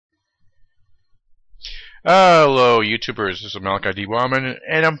Hello, YouTubers. This is Malachi D. Wildman,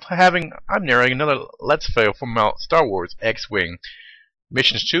 and I'm narrating another Let's Fail from Star Wars X-Wing,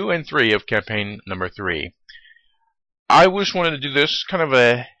 missions 2 and 3 of campaign number 3. I just wanted to do this kind of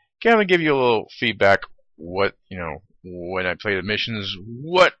give you a little feedback. When I play the missions,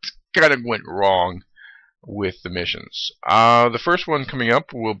 what kind of went wrong with the missions. The first one coming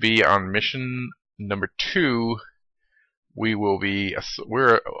up will be on mission number 2. We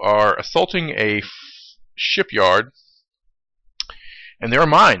are assaulting a shipyard, and there are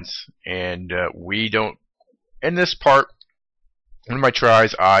mines, and we don't. In this part, one of my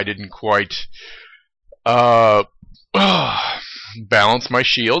tries, I didn't quite balance my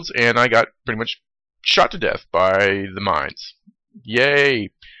shields, and I got pretty much shot to death by the mines. Yay!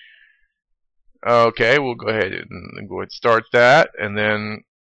 Okay, we'll go ahead and start that, and then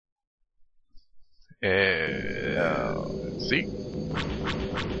let's see.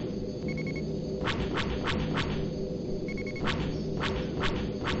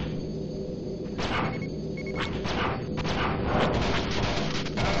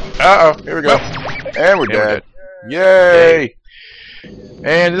 Here we go. And we're dead. Yay!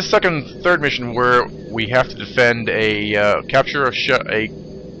 And this third mission where we have to defend capture a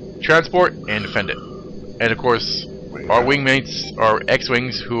transport and defend it. And of course, our wingmates are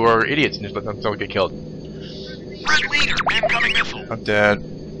X-Wings who are idiots and just let themselves get killed. Red leader, incoming missile. I'm dead.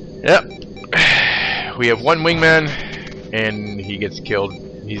 Yep. We have one wingman, and he gets killed.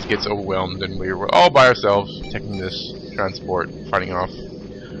 He gets overwhelmed, and we're all by ourselves taking this transport, fighting off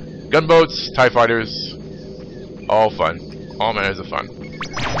gunboats, TIE fighters, all fun. All manners of fun.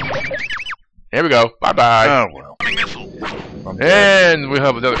 Here we go. Bye bye. Oh well. And we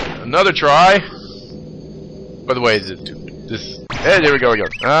have another try. By the way, there we go again.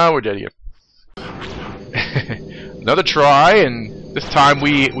 We're dead again. Another try, and this time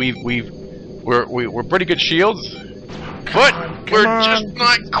we're pretty good shields, but we're just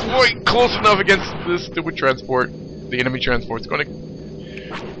not quite close enough against this stupid transport. The enemy transport's going to.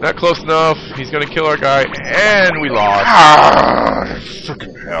 Not close enough. He's gonna kill our guy, and we lost.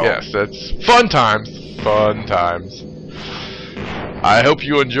 Fucking hell. Yes, that's fun times. Fun times. I hope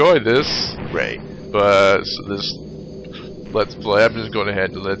you enjoy this. Right. But this Let's Play, I'm just going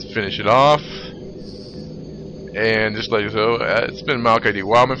ahead and let's finish it off. And just let you know, it's been Malachi D.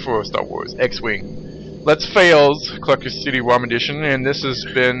 Wildman for Star Wars X-Wing Let's Fails Collector City Wildman Edition, and this has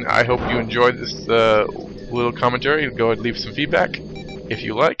been. I hope you enjoyed this little commentary. Go ahead and leave some feedback if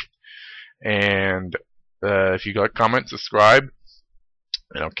you like, and if you like, comment, subscribe,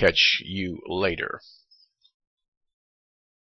 and I'll catch you later.